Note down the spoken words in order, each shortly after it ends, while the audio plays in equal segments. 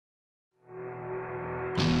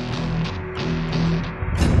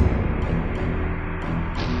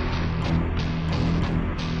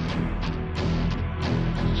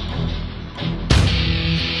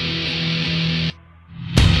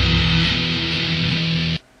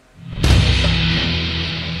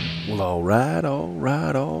Alright,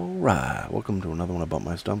 alright, alright. Welcome to another one of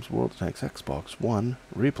BumpmyStump's World of Tanks Xbox One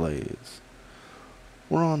replays.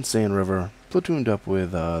 We're on Sand River, platooned up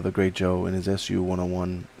with the Great Joe in his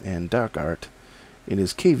SU-101 and Dark Art in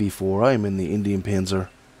his KV-4. I am in the Indian Panzer.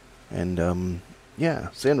 And, yeah,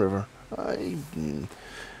 Sand River. I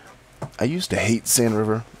used to hate Sand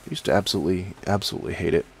River. I used to absolutely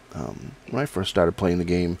hate it. When I first started playing the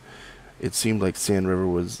game, it seemed like Sand River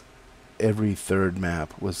was every third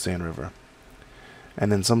map was Sand River.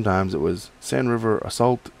 And then sometimes it was Sand River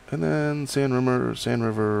Assault, and then Sand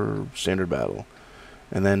River Standard Battle.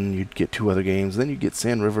 And then you'd get two other games, then you'd get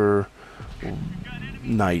Sand River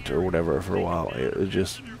Night or whatever for a while. It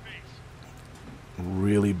just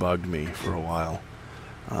really bugged me for a while.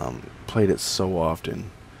 Played it so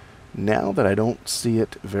often. Now that I don't see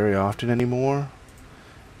it very often anymore,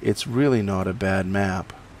 it's really not a bad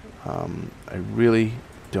map. I really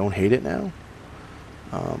don't hate it now.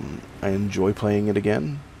 I enjoy playing it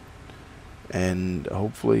again, and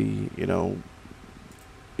hopefully, you know,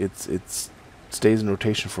 it stays in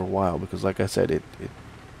rotation for a while, because like I said,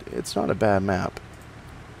 it's not a bad map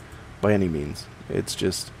by any means. It's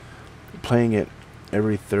just playing it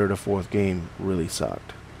every third or fourth game really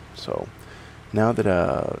sucked. So now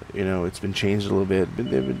that you know, it's been changed a little bit,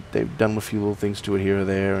 they've done a few little things to it here or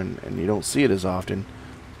there, and you don't see it as often.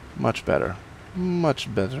 Much better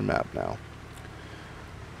map now.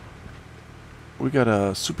 We got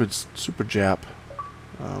a super Jap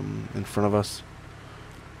in front of us.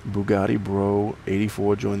 Bugatti Bro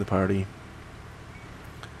 84 joined the party.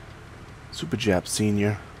 Super Jap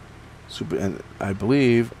Senior. And I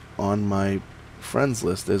believe on my friends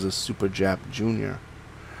list there's a Super Jap Junior.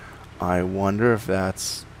 I wonder if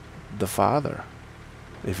that's the father.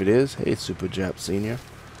 If it is, hey, Super Jap Senior.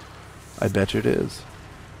 I bet you it is.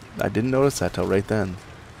 I didn't notice that till right then.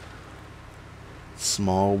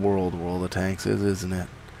 Small world of tanks is, isn't it?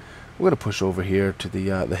 We're gonna push over here to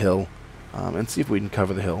the hill and see if we can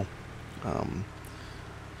cover the hill. A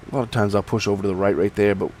lot of times I'll push over to the right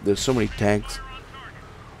there, but there's so many tanks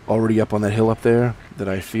already up on that hill up there that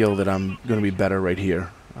I feel that I'm gonna be better right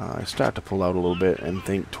here. I start to pull out a little bit and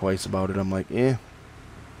think twice about it. I'm like,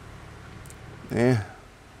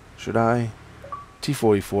 should I?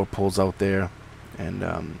 T-44 pulls out there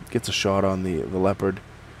and gets a shot on the Leopard.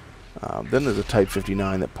 Then there's a Type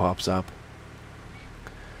 59 that pops up,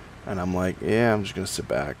 and I'm like, yeah, I'm just gonna sit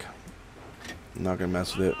back. I'm not gonna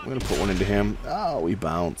mess with it. I'm gonna put one into him. Oh, we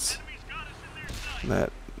bounce.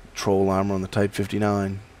 That troll armor on the Type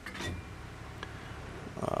 59.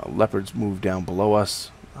 Leopards move down below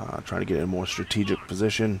us, trying to get in a more strategic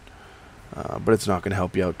position, but it's not gonna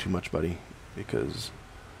help you out too much, buddy, because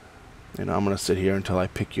you know I'm gonna sit here until I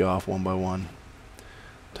pick you off one by one.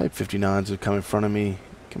 Type 59s have come in front of me.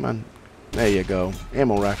 Come on. There you go.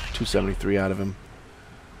 Ammo rack, 273 out of him.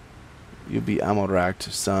 You'll be ammo racked,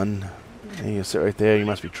 son. And you sit right there. You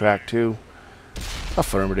must be tracked too.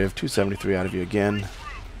 Affirmative. 273 out of you again.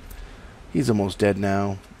 He's almost dead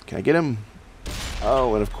now. Can I get him?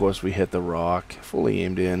 Oh, and of course we hit the rock. Fully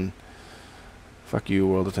aimed in. Fuck you,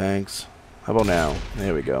 World of Tanks. How about now?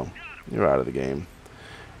 There we go. You're out of the game.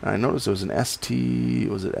 And I noticed there was an ST...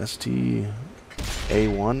 Was it ST...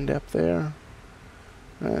 A1 depth there?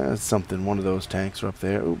 Something, one of those tanks are up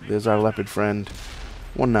there. Ooh, there's our Leopard friend.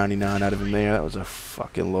 199 out of him there. That was a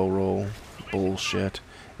fucking low roll. Bullshit.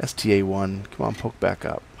 STA1. Come on, poke back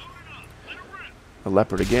up. A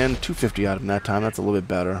Leopard again. 250 out of him that time. That's a little bit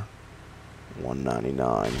better.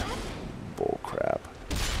 199. Bull crap.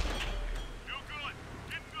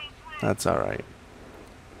 That's alright.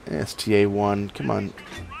 STA1. Come on.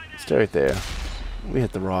 Stay right there. We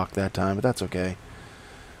hit the rock that time, but that's okay.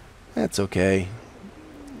 That's okay.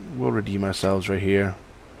 We'll redeem ourselves right here.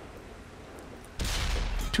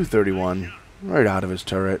 231. Right out of his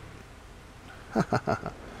turret.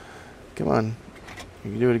 Come on.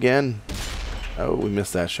 You can do it again. Oh, we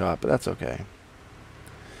missed that shot, but that's okay.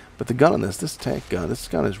 But the gun on this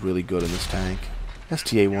gun is really good in this tank.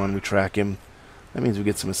 STA1, we track him. That means we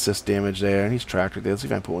get some assist damage there, and he's tracked right there. Let's see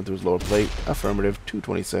if I can put one through his lower plate. Affirmative.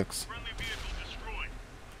 226.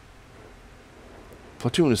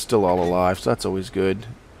 Platoon is still all alive, so that's always good.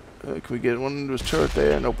 Can we get one into his turret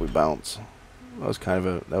there? Nope, we bounce. That was kind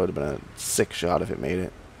of that would have been a sick shot if it made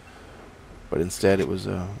it. But instead it was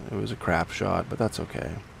a crap shot, but that's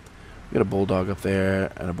okay. We got a bulldog up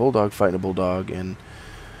there, and a bulldog fighting a bulldog, and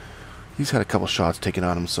he's had a couple shots taken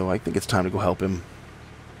on him, so I think it's time to go help him.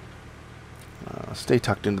 Stay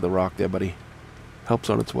tucked into the rock there, buddy. Help's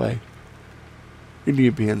on its way.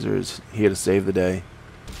 Indian Panzer is here to save the day.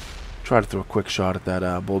 Try to throw a quick shot at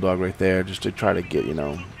that bulldog right there, just to try to get, you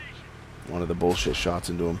know, one of the bullshit shots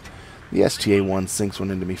into him. The STA-1 sinks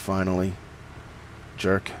one into me finally.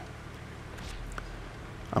 Jerk.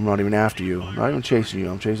 I'm not even after you. I'm not even chasing you.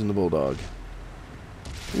 I'm chasing the bulldog.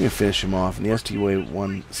 I'm going to finish him off. And the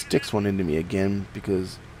STA-1 sticks one into me again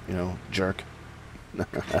because, you know, jerk.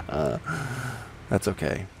 That's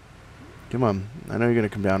okay. Come on. I know you're going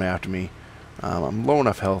to come down after me. I'm low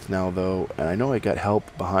enough health now, though. And I know I got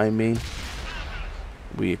help behind me.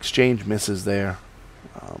 We exchanged misses there.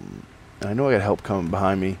 And I know I got help coming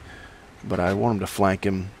behind me. But I want him to flank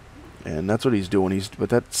him. And that's what he's doing. But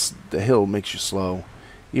that's the hill makes you slow.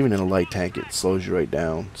 Even in a light tank, it slows you right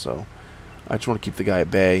down. So I just want to keep the guy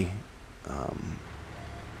at bay.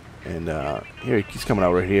 Here he's coming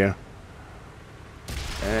out right here.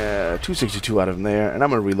 262 out of him there. And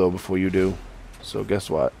I'm going to reload before you do. So guess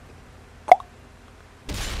what?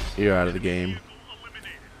 You're out of the game.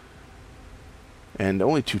 And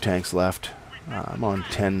only 2 tanks left. I'm on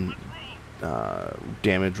 10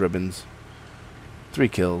 damage ribbons. 3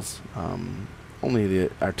 kills. Only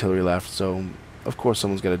the artillery left, so of course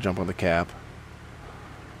someone's got to jump on the cap.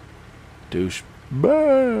 Douche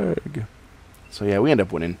bag. So yeah, we end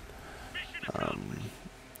up winning.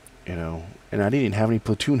 You know, and I didn't even have any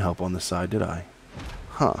platoon help on this side, did I?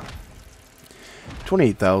 Huh.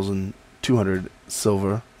 28,200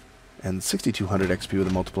 silver and 6,200 XP with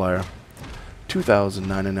a multiplier.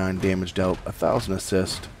 2,099 damage dealt, 1,000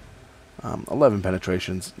 assist, 11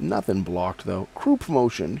 penetrations, nothing blocked though. Crew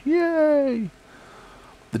promotion, yay!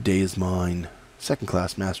 The day is mine. 2nd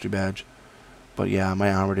class mastery badge. But yeah,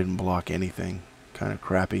 my armor didn't block anything. Kind of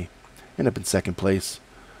crappy. Ended up in 2nd place.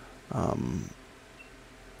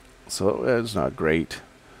 So it's not great.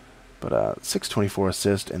 But 624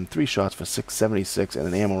 assist and 3 shots for 676 and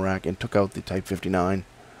an ammo rack, and took out the Type 59.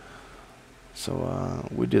 So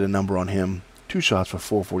we did a number on him. 2 shots for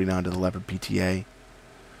 449 to the Leopard PTA.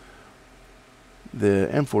 The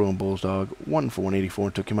M41 Bulldog 1 for 184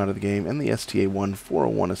 and took him out of the game, and the STA-1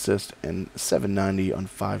 401 assist and 790 on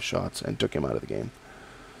 5 shots and took him out of the game.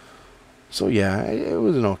 So yeah, it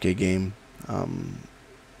was an okay game.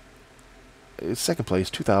 2nd place,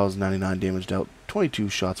 2,099 damage dealt, 22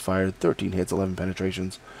 shots fired, 13 hits, 11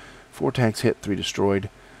 penetrations, 4 tanks hit, 3 destroyed.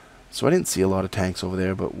 So I didn't see a lot of tanks over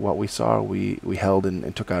there, but what we saw, we held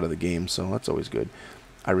and took out of the game, so that's always good.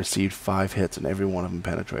 I received 5 hits, and every one of them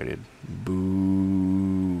penetrated.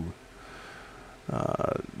 Boo.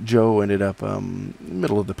 Joe ended up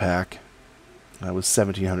middle of the pack. I was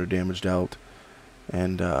 1,700 damage dealt,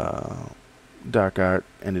 and Dark Art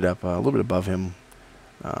ended up a little bit above him.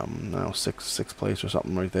 I don't know, 6th place or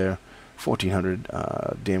something right there.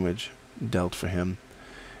 1,400 damage dealt for him.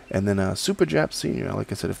 And then Super Jap Senior,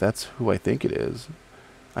 like I said, if that's who I think it is,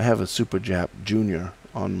 I have a Super Jap Junior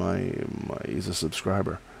on my he's a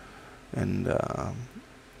subscriber, and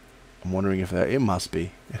I'm wondering if that, it must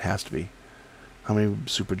be, it has to be. How many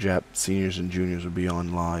Super Jap Seniors and Juniors would be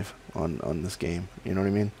on live on this game? You know what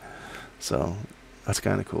I mean? So that's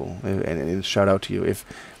kind of cool. And shout out to you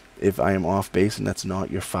if I am off base and that's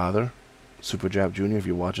not your father, Super Jap Junior. If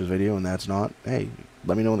you watch this video and that's not, hey,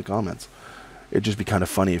 let me know in the comments. It'd just be kind of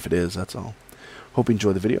funny if it is, that's all. Hope you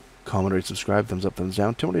enjoyed the video. Comment, rate, subscribe, thumbs up, thumbs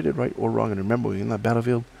down. Tell me what I did right or wrong. And remember, when you're in that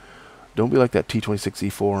battlefield, don't be like that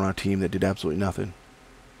T-26E4 on our team that did absolutely nothing.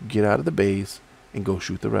 Get out of the base and go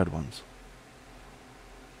shoot the red ones.